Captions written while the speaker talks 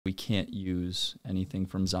we can't use anything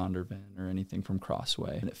from Zondervan or anything from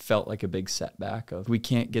Crossway. And it felt like a big setback of we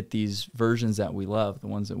can't get these versions that we love, the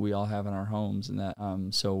ones that we all have in our homes. And that,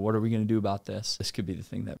 so what are we going to do about this? This could be the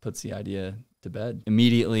thing that puts the idea to bed.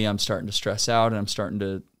 Immediately, I'm starting to stress out and I'm starting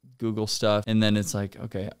to Google stuff. And then it's like,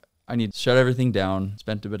 okay, I need to shut everything down,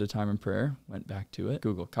 spent a bit of time in prayer, went back to it.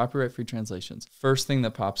 Google copyright-free translations. First thing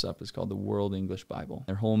that pops up is called the World English Bible.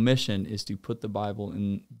 Their whole mission is to put the Bible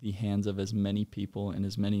in the hands of as many people in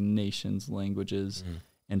as many nations, languages,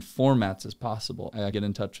 and formats as possible. I get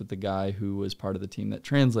in touch with the guy who was part of the team that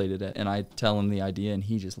translated it, and I tell him the idea, and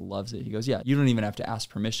he just loves it. He goes, yeah, you don't even have to ask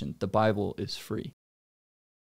permission. The Bible is free.